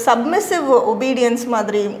ஒரு சப்மிசிவ் ஒபீடியன்ஸ்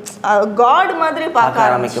மாதிரி காட் மாதிரி பார்க்க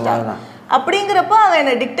ஆரம்பிச்சிட்டாங்க. அப்படிங்கிறப்ப அவன்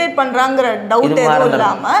என்ன டிக்டேட் பண்றாங்கிற டவுட்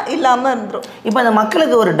எதுவும் இல்லாம இருந்துரும். இப்போ அந்த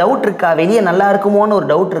மக்களுக்கு ஒரு டவுட் இருக்கா, வெளியே நல்லா இருக்குமோன்னு ஒரு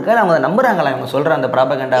டவுட் இருக்கா, அவங்க நம்புறாங்களா இவங்க சொல்ற அந்த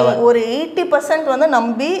ப்ராபகண்டாவை? ஒரு 80% வந்து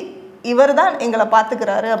நம்பி இவர் தான் எங்களை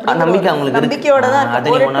பாத்துக்கிறாரு அப்படின்னு நம்பிக்கையோட தான்.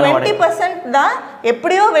 ஒரு 20% தான்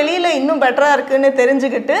எப்படியோ வெளியில இன்னும் பெட்டரா இருக்குன்னு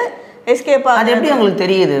தெரிஞ்சுக்கிட்டு எஸ்கேப் ஆகுது. அது எப்படி உங்களுக்கு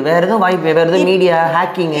தெரியுது? வேற எதுவும் வாய்ப்பு, வேற எதுவும் மீடியா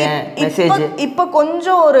ஹேக்கிங் மெசேஜ் இப்போ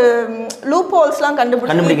கொஞ்சம் ஒரு லூப் ஹோல்ஸ்லாம்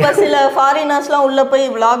கண்டுபிடிச்சு இப்போ சில ஃபாரினர்ஸ்லாம் உள்ள போய்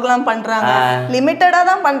விளாக்லாம் பண்றாங்க. லிமிட்டடாக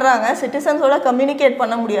தான் பண்றாங்க, சிட்டிசன்ஸோட கம்யூனிகேட்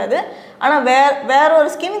பண்ண முடியாது. ஆனால் வேற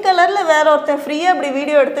ஒரு ஸ்கின் கலர்ல வேற ஒருத்தன் ஃப்ரீயாக இப்படி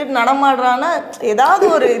வீடியோ எடுத்துட்டு நடமாடுறான்னா ஏதாவது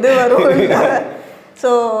ஒரு இது வரும்.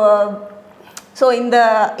 ஸோ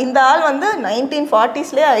இந்த ஆள் வந்து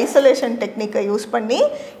 1940ஸ்லேயே ஐசோலேஷன் டெக்னிக்கை யூஸ் பண்ணி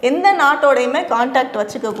எந்த நாட்டோடையுமே கான்டாக்ட்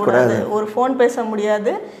வச்சுக்க கூடாது, ஒரு ஃபோன் பேச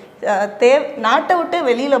முடியாது, நாட்டை விட்டு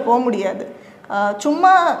வெளியில் போக முடியாது,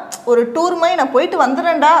 சும்மா ஒரு டூர் மாதிரி நான் போயிட்டு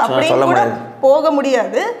வந்துடுறேன்டா அப்படின்னு கூட போக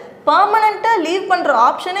முடியாது, பர்மனெண்ட்டாக லீவ் பண்ணுற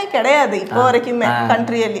ஆப்ஷனே கிடையாது இப்போ வரைக்குமே.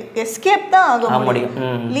 கண்ட்ரியில் எஸ்கேப் தான் ஆக முடியும்,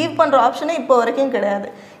 லீவ் பண்ணுற ஆப்ஷனே இப்போ வரைக்கும் கிடையாது.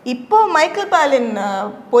 இப்போ மைக்கேல் பாலின்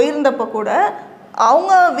போயிருந்தப்போ கூட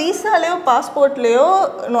அவங்க வீசாலேயோ பாஸ்போர்ட்லேயோ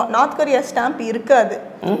நார்த் கொரியா ஸ்டாம்ப் இருக்காது.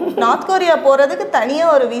 நார்த் கொரியா போகிறதுக்கு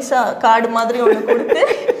தனியாக ஒரு வீசா கார்டு மாதிரி ஒன்று கொடுத்து,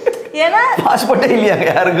 ஏன்னா பாஸ்போர்ட்டே இல்லையாங்க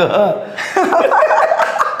யாருக்கும்.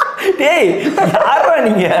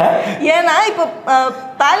 ஏன்னா இப்போ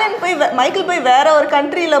பாலின் போய் மைக்கேல் போய் வேற ஒரு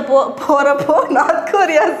கண்ட்ரியில் போகிறப்போ நார்த்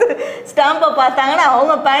கொரியா ஸ்டாம்பை பார்த்தாங்கன்னா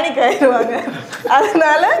அவங்க பேனிக் ஆயிடுவாங்க.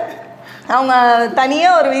 அதனால அவங்க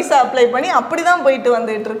தனியாக ஒரு வீசா அப்ளை பண்ணி அப்படி தான் போயிட்டு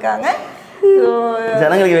வந்துட்டு இருக்காங்க.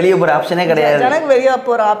 ஜனங்களுக்கு வெளியே போகிற ஆப்ஷனே கிடையாது. ஜனங்களுக்கு வெளியே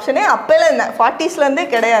போகிற ஆப்ஷனே அப்போல 40ஸ்லேருந்தே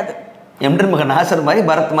கிடையாது. எம்டன் மகன் நாசர் மாதிரி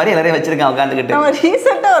பரத் மாதிரி எல்லாரையும் வச்சிருக்கான் உட்காந்துக்கிட்டு. நம்ம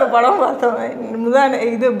ரீசெண்டாக ஒரு படம் பார்த்தோம்,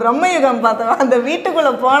 இது பிரம்மயுகம் பார்த்தோம். அந்த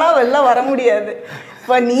வீட்டுக்குள்ளே போனால் வெளில வர முடியாது,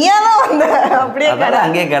 இப்போ நீயா தான் வந்த அப்படியே கடை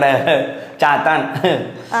அங்கேயே கடை சாத்தான்.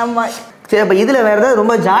 ஆமாம். சரி, அப்போ இதில் வேறு ஏதாவது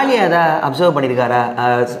ரொம்ப ஜாலியாக எதாவது அப்சர்வ் பண்ணியிருக்காரா?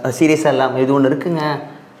 சீரியஸாக இல்லாமல் இது ஒன்று இருக்குங்க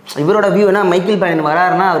இவரோட வியூனா, மைக்கேல் பாலின்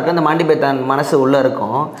வராருன்னா அவருக்கு அந்த மாண்டிபேத்தான் மனசு உள்ள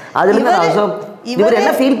இருக்கும். அதுலேருந்து இவர்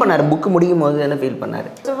என்ன ஃபீல் பண்ணார்? புக்கு முடியும் போது என்ன ஃபீல் பண்ணார்?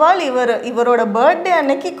 இவரோட பர்த்டே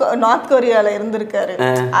அன்னைக்கு நார்த் கொரியாவில் இருந்திருக்காரு.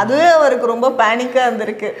 அதுவே அவருக்கு ரொம்ப பேனிக்காக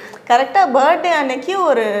இருந்திருக்கு. கரெக்டாக பர்த்டே அன்னைக்கு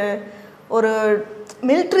ஒரு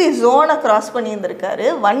மிலிட்ரி ஜோனை கிராஸ் பண்ணி இருந்திருக்காரு.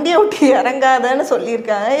 வண்டியை விட்டு இறங்காதன்னு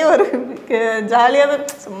சொல்லியிருக்காங்க. இவர் ஜாலியாகவே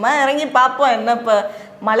சும்மா இறங்கி பார்ப்போம் என்ன இப்போ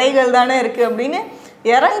மலைகள் தானே இருக்குது அப்படின்னு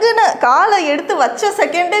இறங்குன காலை எடுத்து வச்ச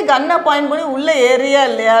செகண்டே கன்னை பாயிண்ட் பண்ணி உள்ளே ஏறியா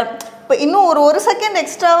இல்லையா, இப்போ இன்னும் ஒரு செகண்ட்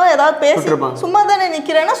எக்ஸ்ட்ராவாக ஏதாவது பேசி சும்மா தானே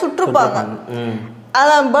நிற்கிறேன்னா சுற்றுப்பாங்க.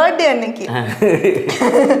 அதான் பர்த்டே அன்னைக்கு.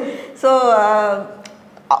 ஸோ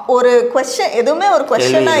ஒரு கொஸ்டின் எதுவுமே ஒரு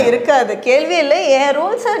கொஸ்டினாக இருக்காது, கேள்வி இல்லை. என்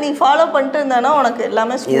ரூல்ஸை நீ ஃபாலோ பண்ணிட்டு இருந்தானா உனக்கு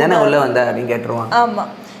எல்லாமே உள்ள வந்தா அப்படின்னு கேட்டுருவான்.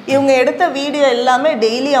 ஆமாம். இவங்க எடுத்த வீடியோ எல்லாமே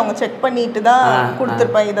டெய்லி அவங்க செக் பண்ணிட்டு தான்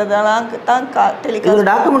கொடுத்துருப்பாங்க. இதெல்லாம் தான் டெலிகாஸ்ட்.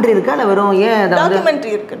 டாக்குமெண்ட்ரி இருக்கா இல்லை வெறும்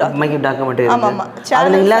டாக்குமெண்ட்ரி இருக்கு. டாக்குமெண்ட்ரி ஆமாம் ஆமாம்.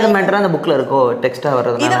 அதில் இல்லாத மேட்டர் அந்த புக்கில் இருக்கோ டெக்ஸ்ட்டாக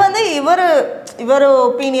வர்றது. இது வந்து இவர்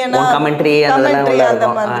ஒப்பீனியனா கமெண்ட்ரி அந்த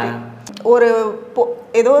மாதிரி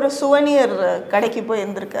ஏதோ ஒரு சுவனியர் கடைக்கு போய்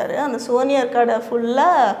இருந்திருக்காரு. அந்த சுவனியர் கடை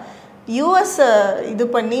ஃபுல்லாக யூஎஸ் இது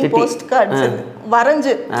பண்ணி போஸ்ட் கார்ட்ஸ்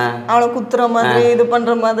வரைஞ்சு அவனை குத்துற மாதிரி இது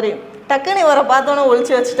பண்ணுற மாதிரி. டக்குன்னு இவரை பார்த்தோன்னே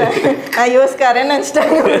ஒழிச்சு வச்சுட்டேன். நான் யூஎஸ்காரன்னு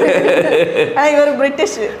நினச்சிட்டாங்க. ஆனால் இவர்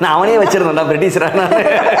பிரிட்டிஷ். நான் அவனே வச்சிருந்தேன் பிரிட்டிஷ்.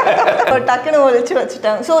 டக்குன்னு ஒழிச்சு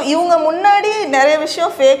வச்சுட்டாங்க. ஸோ இவங்க முன்னாடி நிறைய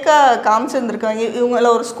விஷயம் ஃபேக்காக காமிச்சிருந்துருக்காங்க. இவங்கள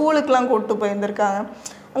ஒரு ஸ்கூலுக்கெலாம் கூப்பிட்டு போயிருந்திருக்காங்க.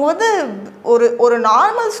 அங்கே வந்து ஒரு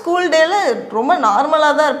நார்மல் ஸ்கூல் டேல ரொம்ப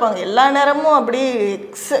நார்மலாக தான் இருப்பாங்க. எல்லா நேரமும் அப்படி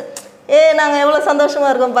நாங்கள் எவ்வளோ சந்தோஷமா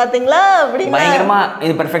இருக்கோம் பார்த்தீங்களா அப்படின்னு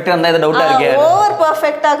ஓவர்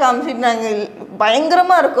பர்ஃபெக்டாக காமிச்சிட்டு நாங்கள்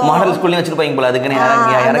பயங்கரமாக இருக்கும். மாடல் ஸ்கூல்லையும் வச்சுருப்பாங்க போல,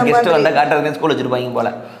 அதுக்குன்னு கெஸ்ட் வந்தால் காட்டுறதுக்கு ஸ்கூல் வச்சுருப்பாங்க போல.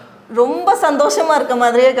 ரொம்ப சந்தோஷமா இருக்க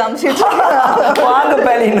மாதிரியே காமிச்சிட்டு வாங்க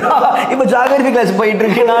பாலினா இப்போ ஜியோகிராஃபி கிளாஸ் போயிட்டு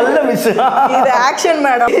இருக்கு நல்ல மிஸ் இது ஆக்ஷன்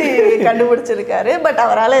மேடம் கண்டுபிடிச்சிருக்காரு பட்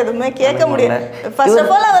அவரால் எதுவுமே கேட்க முடியல ஃபர்ஸ்ட்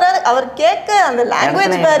ஆஃப் ஆல் அவர் கேட்க அந்த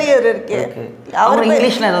லாங்குவேஜ் பேரியர் இருக்கு அவர்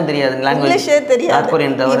இங்கிலீஷ்ல எதுவும் தெரியாது இங்கிலீஷே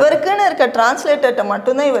தெரியாது இவருக்குன்னு இருக்க டிரான்ஸ்லேட்டர்ட்ட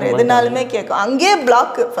மட்டும்தான் இவர் எதுனாலுமே கேட்கும் அங்கேயே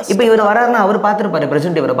பிளாக் இப்போ இவர் வராருன்னா அவர் பார்த்துருப்பாரு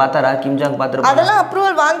பிரசிடென்ட் இவரை பார்த்தாரா கிம் ஜாங் பார்த்துருப்பாரு அதெல்லாம்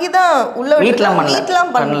அப்ரூவல் வாங்கி தான் உள்ள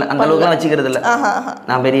வீட்லாம் பண்ணல அந்த அளவுக்குலாம் வச்சுக்கிறது இல்லை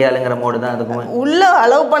நான் பெரிய ஆளுங்கிற மோடு தான் அதுக்குமே உள்ள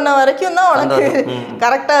அலோவ் பண்ண வரைக்கும் தான் உனக்கு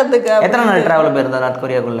கரெக்டா இருந்துக்கு எத்தனை நாள் டிராவல் போயிருந்தா நார்த்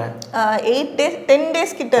கொரியாக்குள்ள 8 days 10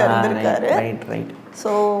 days கிட்ட இருந்திருக்காரு ரைட்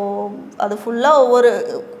ஸோ அது ஃபுல்லாக ஒவ்வொரு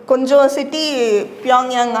கொஞ்சம் சிட்டி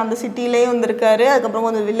பியாங்யாங் அந்த சிட்டிலேயும் வந்திருக்காரு அதுக்கப்புறம்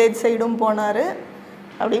கொஞ்சம் வில்லேஜ் சைடும் போனார்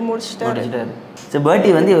அப்படியே முடிச்சிட்டாரு ஸோ பர்ட்டி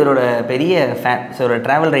வந்து இவரோட பெரிய ஃபேன் ஸோ ஒரு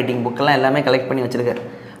ட்ராவல் ரைட்டிங் புக்கெல்லாம் எல்லாமே கலெக்ட் பண்ணி வச்சிருக்காரு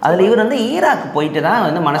அதில் இவர் வந்து ஈராக் போயிட்டு தான்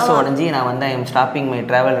வந்து மனசு உடஞ்சி நான் வந்து I am stopping my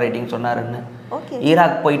travel writing சொன்னாருன்னு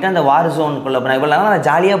ஈராக் போயிட்டு அந்த வார் ஜோனுக்குள்ளே நான் இவ்வளோ நான்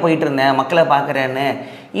ஜாலியாக போயிட்டு இருந்தேன் மக்களை பார்க்குறேன்னு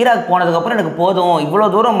ஈராக் போனதுக்கப்புறம் எனக்கு போதும் இவ்வளோ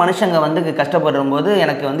தூரம் மனுஷங்க வந்து கஷ்டப்படும் போது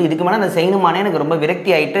எனக்கு வந்து இதுக்கு மேலே அந்த செய்யணுமானே எனக்கு ரொம்ப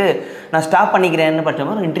விரக்தி ஆகிட்டு நான் ஸ்டாப் பண்ணிக்கிறேன்னு பட்ட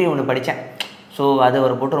மாதிரி ஒரு இன்டர்வியூ ஒன்று படித்தேன் ஸோ அது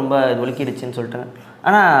அவரை போட்டு ரொம்ப ஒழுக்கிடுச்சின்னு சொல்லிட்டு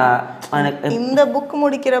ஆனால் எனக்கு இந்த புக்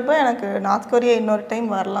முடிக்கிறப்ப எனக்கு நார்த் கொரியா இன்னொரு டைம்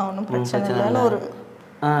வரலாம் ஒன்றும் பிரச்சனை இல்லைன்னு ஒரு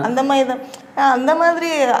அந்த மாதிரி தான் அந்த மாதிரி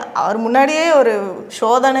அவர் முன்னாடியே ஒரு ஷோ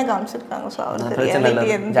தானே காமிச்சிருக்காங்க ஸோ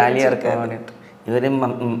அவர் ஜாலியாக இருக்கும் இவரே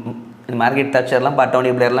மார்க்கெட் தாச்சர்லாம்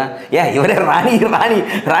டோனி பிளேயர்லாம் இவரே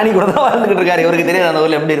ராணி கூட தான் வாழ்ந்துக்கிட்டு இருக்காரு இவருக்கு தெரியாது அந்த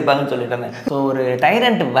ஊரில் எப்படி இருப்பாங்கன்னு சொல்லிட்டாங்க ஸோ ஒரு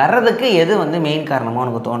டைரண்ட் வர்றதுக்கு எது வந்து மெயின் காரணமாக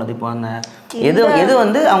உனக்கு தோணுது இப்போ அந்த எது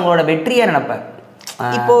வந்து அவங்களோட வெற்றியாக நினைப்பேன்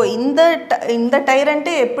இப்போ இந்த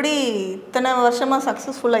டைரண்ட்டு எப்படி இத்தனை வருஷமா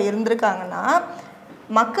சக்ஸஸ்ஃபுல்லாக இருந்திருக்காங்கன்னா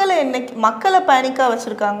மக்களை பேனிக்கா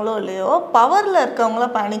வச்சிருக்காங்களோ இல்லையோ பவர்ல இருக்கவங்கள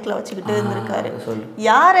பேனிக்ல வச்சுக்கிட்டு இருந்திருக்காரு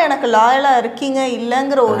யார் எனக்கு லாயலா இருக்கீங்க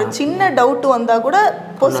இல்லைங்கிற ஒரு சின்ன டவுட் வந்தா கூட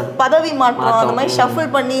பதவி மாற்றம் அந்த மாதிரி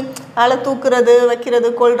ஷஃபிள் பண்ணி ஆளை தூக்குறது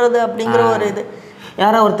வைக்கிறது கொல்றது அப்படிங்கிற ஒரு இது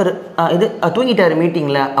யாரா ஒருத்தர் இது தூங்கிட்டாரு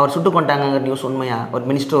மீட்டிங்ல அவர் சுட்டு கொண்டாங்க நியூஸ் உண்மையா ஒரு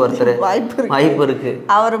மினிஸ்டர் ஒருத்தர் வாய்ப்பு இருக்கு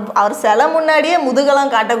அவர் சில முன்னாடியே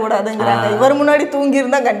முதுகெல்லாம் காட்டக்கூடாதுங்கிறாங்க இவர் முன்னாடி தூங்கி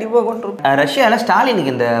இருந்தா கண்டிப்பா கொண்டிருப்பாங்க ரஷ்யால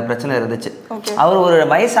ஸ்டாலினுக்கு இந்த பிரச்சனை இருந்துச்சு அவர் ஒரு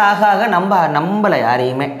வயசாக நம்பல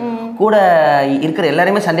யாரையுமே கூட இருக்கிற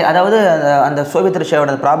எல்லாரையுமே அதாவது அந்த சோவியத்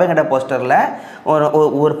ரஷ்யாவோட ப்ராபகண்டா போஸ்டரில்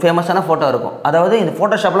ஒரு ஃபேமஸான ஃபோட்டோ இருக்கும் அதாவது இந்த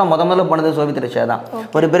ஃபோட்டோஷாப்லாம் முதல்ல போனது சோவியத் ரஷ்யா தான்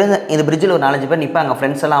ஒரு இந்த பிரிட்ஜில் ஒரு 4-5 பேர் நிற்பாங்க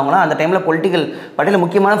ஃப்ரெண்ட்ஸ் எல்லாம் அவங்களாம் அந்த டைமில் பொலிட்டிக்கல் பட்டியலில்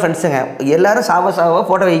முக்கியமான ஃப்ரெண்ட்ஸுங்க எல்லாரும் சாவ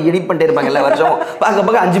ஃபோட்டோ எடிட் பண்ணிட்டே இருப்பாங்க எல்லா வருஷம்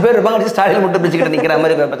பார்க்க 5 பேர் இருப்பாங்க ஸ்டாலின் மட்டும் பிரிட்ஜுக்கிட்ட நிற்கிற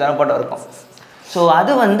மாதிரி ஃபோட்டோ இருக்கும் ஸோ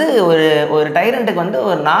அது வந்து ஒரு டைரண்ட்டுக்கு வந்து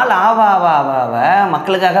ஒரு நாள் ஆவ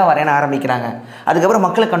மக்களுக்காக வரையன ஆரம்பிக்கிறாங்க அதுக்கப்புறம்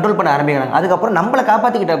மக்களை கண்ட்ரோல் பண்ண ஆரம்பிக்கிறாங்க அதுக்கப்புறம் நம்மளை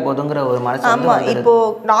காப்பாற்றிக்கிட்டா போதுங்கிற ஒரு மனசு. ஆமாம் இப்போ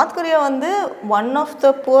நார்த் கொரியா வந்து one of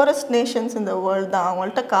the poorest Nations இந்த வேர்ல்டு தான்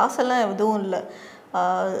அவங்கள்ட்ட காசெல்லாம் எதுவும் இல்லை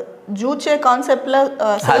ஜூச்சே கான்செப்டில்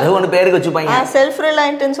அது ஒன்று பேருக்கு வச்சுப்பாங்க செல்ஃப்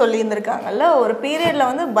ரிலையன்ட்னு சொல்லி இருந்திருக்காங்கல்ல ஒரு பீரியடில்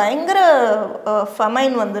வந்து பயங்கர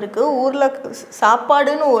ஃபமைன் வந்திருக்கு ஊரில்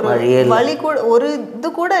சாப்பாடுன்னு ஒரு வழி கூட ஒரு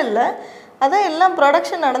இது கூட இல்லை அதான் எல்லாம்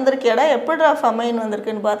ப்ரொடக்ஷன் நடந்திருக்கேடா எப்படிடா ஃபமைன்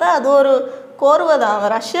வந்திருக்குன்னு பார்த்தா அது ஒரு கோர்வை தான்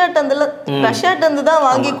ரஷ்யாட்டந்து தான்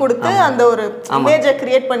வாங்கி கொடுத்து அந்த ஒரு இமேஜை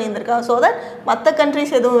கிரியேட் பண்ணியிருந்திருக்காங்க ஸோ தட் மற்ற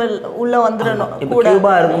கண்ட்ரிஸ் எதுவும் உள்ள வந்துடணும்.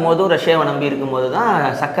 கியூபா இருக்கும்போதும் ரஷ்யாவை நம்பி இருக்கும்போது தான்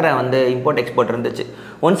சக்கரை வந்து இம்போர்ட் எக்ஸ்போர்ட் இருந்துச்சு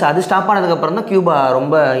ஒன்ஸ் அது ஸ்டாப் ஆனதுக்கப்புறம் தான் கியூபா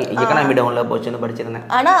ரொம்ப எக்கனாமி டவுனில் போச்சுன்னு படிச்சிருந்தேன்.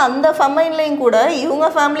 ஆனால் அந்த ஃபமைன்லையும் கூட இவங்க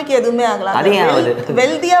ஃபேமிலிக்கு எதுவுமே ஆகலை அதே ஆகுது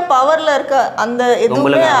வெல்தியாக பவரில் இருக்க அந்த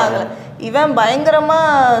எதுவுமே ஆகலை இவன் பயங்கரமா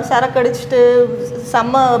சரக்கு அடிச்சுட்டு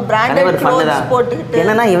செம்ம பிராண்டட் க்ளோத்ஸ் போட்டுக்கிட்டு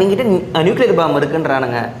என்னன்னா இவங்கிட்ட நியூக்ளியர் பாம்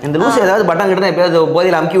இருக்குன்றானுங்க இந்த லூஸ் ஏதாவது பட்டன் கிட்ட தான் எப்பயாவது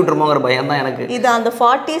போதையில் அமுக்கி விட்டுருமோங்கிற பயம் தான் எனக்கு. இது அந்த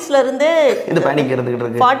 40s இருந்தே இது பேனிக் இருந்துகிட்டு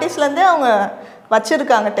இருக்கு 40s இருந்தே அவங்க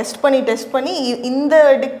வச்சிருக்காங்க டெஸ்ட் பண்ணி இந்த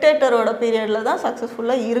டிக்டேட்டரோட பீரியட்ல தான்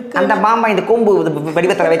சக்சஸ்ஃபுல்லா இருக்கு. அந்த பாம்பா இந்த கூம்பு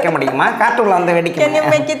வடிவத்தில் வைக்க முடியுமா கார்ட்டூன்ல அந்த வெடிக்க can you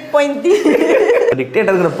make it pointy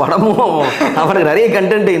டிக்டேட்டர்ங்கிற படமும் அவருக்கு நிறைய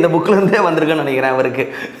கண்டென்ட் இந்த புக்ல இருந்தே வந்திருக்குன்னு நினைக்கிறேன் அவருக்கு.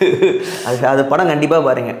 அது படம் கண்டிப்பா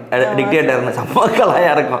பாருங்க டிக்டேட்டர்னு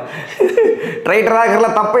சம்மக்கலாயா இருக்கும் ட்ரைட்டராக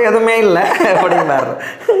இருக்கிற தப்பு எதுவுமே இல்லை அப்படின்னாரு.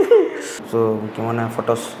 ஸோ முக்கியமான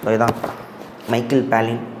ஃபோட்டோஸ் இதுதான் மைக்கேல்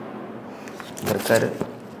பாலின் இருக்காரு.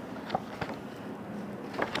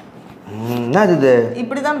 என்னது இது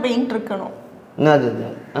இப்படிதான் பெயிண்ட் இருக்கணும் என்னது இது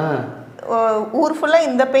ஊர் ஃபுல்லாக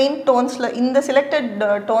இந்த பெயிண்ட் டோன்ஸில் இந்த செலக்டட்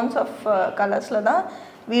டோன்ஸ் ஆஃப் கலர்ஸில் தான்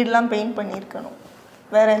வீடெலாம் பெயிண்ட் பண்ணியிருக்கணும்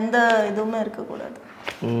வேறு எந்த இதுவுமே இருக்கக்கூடாது.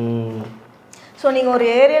 ஸோ நீங்கள் ஒரு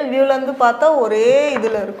ஏரியல் வியூலேருந்து பார்த்தா ஒரே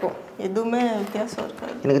இதில் இருக்கும் எதுவுமே வித்தியாசம்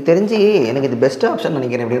இருக்காது. எனக்கு தெரிஞ்சு எனக்கு இது பெஸ்ட் ஆப்ஷன்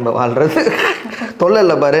நினைக்கிறேன் எப்படி நம்ம வாழ்கிறது தொல்லை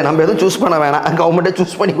இல்லை பாரு நம்ம எதுவும் சூஸ் பண்ண வேணாம் கவர்மெண்ட்டே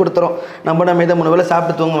சூஸ் பண்ணி கொடுத்துரும் நம்ம இதை 3 வேளை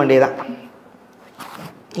சாப்பிட்டு தூங்க வேண்டியதான்.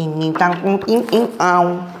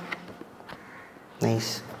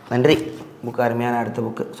 நைஸ் நன்றி. புக்கு அருமையான அடுத்த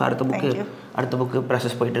புக்கு. ஸோ அடுத்த புக்கு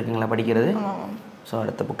ப்ராசஸ் போயிட்டு இருக்குங்களா படிக்கிறது? ஸோ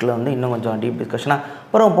அடுத்த புக்கில் வந்து இன்னும் கொஞ்சம் டீப் டிஸ்கஷனாக.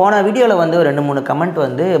 அப்புறம் போன வீடியோவில் வந்து 2-3 கமெண்ட்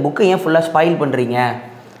வந்து புக்கை ஏன் ஃபுல்லாக ஸ்பாயில் பண்ணுறீங்க,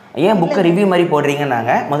 ஏன் புக்கை ரிவ்யூ மாதிரி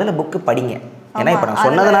போடுறீங்கன்னாங்க. முதல்ல புக்கு படிங்க. ஏன்னா இப்போ நான்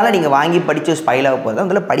சொன்னதுனால நீங்கள் வாங்கி படித்து ஸ்பாயில் ஆக போகிறது.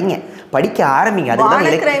 அதில் படிக்க ஆரம்பிங்க.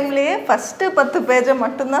 அதுதான் கிரைம்லேயே ஃபஸ்ட்டு 10 பேஜை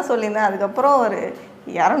மட்டும்தான் சொல்லியிருந்தேன். அதுக்கப்புறம் ஒரு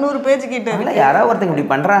 200 பேஜ் கிட்ட இல்லை. யாராவது ஒருத்தங்க இப்படி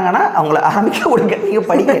பண்ணுறாங்கன்னா அவங்கள ஆரம்பிக்க விடுங்க, நீங்கள்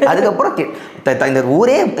படிக்க. அதுக்கப்புறம் இந்த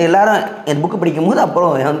ஊரே எல்லாரும் என் புக்கு படிக்கும் போது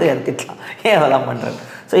அப்புறம் வந்து எனக்கு திட்டலாம், ஏன் அதெல்லாம் பண்ணுறேன்.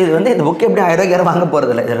 ஸோ இது வந்து இந்த புக்கு எப்படி 1000 ரூபாய்க்கு வாங்க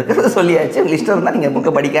போகிறதில்ல. இது இருக்கிறது சொல்லியாச்சு. லிஸ்ட் இருந்தால் நீங்கள்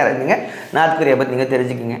புக்கை படிக்க ஆரம்பிங்க. நார்த் கொரியா பற்றி நீங்கள்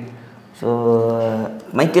தெரிஞ்சுக்கிங்க. ஸோ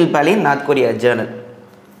மைக்கேல் பாலின் நார்த் கொரியா ஜேர்னல்.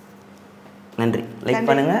 நன்றி. லைக்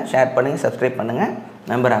பண்ணுங்கள், ஷேர் பண்ணுங்கள், சப்ஸ்கிரைப் பண்ணுங்கள்,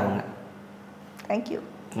 மெம்பர் ஆகுங்க. தேங்க்யூ.